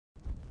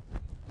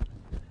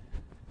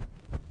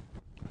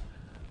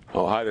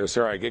Oh, hi there.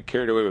 Sorry, I get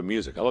carried away with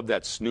music. I love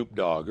that Snoop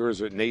Dogg, or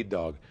is it Nate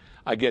Dogg?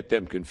 I get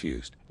them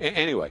confused.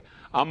 Anyway,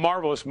 I'm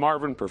Marvelous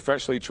Marvin,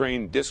 professionally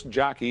trained disc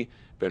jockey,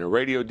 been a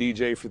radio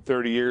DJ for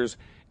 30 years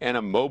and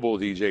a mobile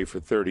DJ for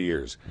 30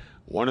 years.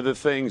 One of the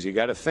things you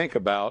got to think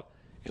about,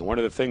 and one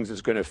of the things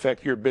that's going to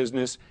affect your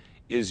business,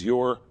 is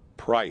your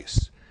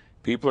price.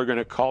 People are going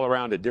to call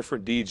around to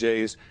different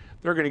DJs.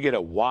 They're going to get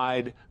a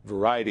wide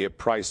variety of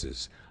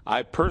prices.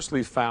 I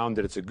personally found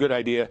that it's a good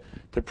idea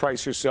to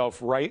price yourself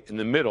right in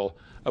the middle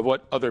of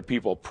what other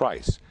people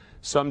price.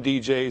 Some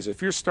DJs,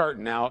 if you're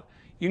starting out,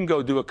 you can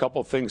go do a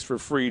couple things for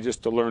free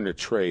just to learn to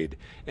trade.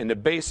 And the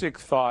basic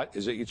thought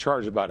is that you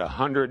charge about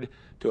 100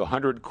 to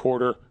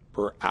 125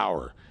 per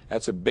hour.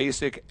 That's a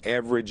basic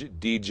average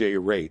DJ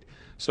rate.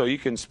 So you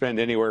can spend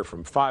anywhere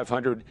from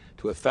 $500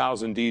 to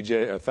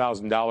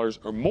 $1,000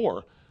 or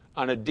more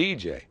on a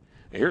DJ.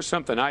 Now, here's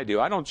something I do.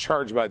 I don't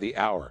charge by the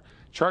hour.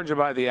 Charge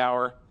by the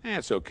hour,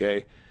 it's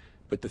okay.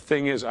 But the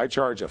thing is, I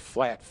charge a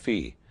flat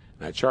fee.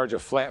 And I charge a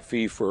flat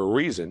fee for a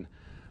reason.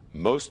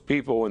 Most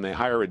people, when they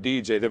hire a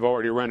DJ, they've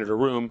already rented a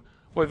room.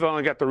 Well, they've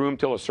only got the room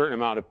till a certain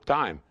amount of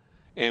time.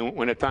 And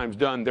when the time's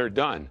done, they're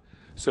done.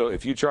 So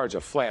if you charge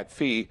a flat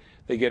fee,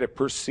 they get a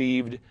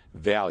perceived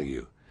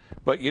value.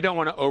 But you don't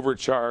want to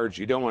overcharge.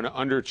 You don't want to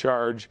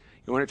undercharge.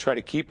 You want to try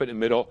to keep it in the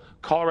middle.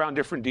 Call around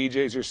different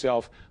DJs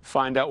yourself.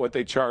 Find out what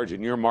they charge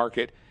in your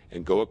market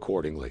and go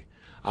accordingly.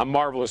 I'm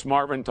Marvelous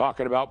Marvin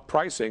talking about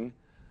pricing.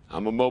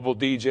 I'm a mobile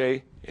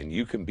DJ, and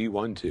you can be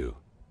one too.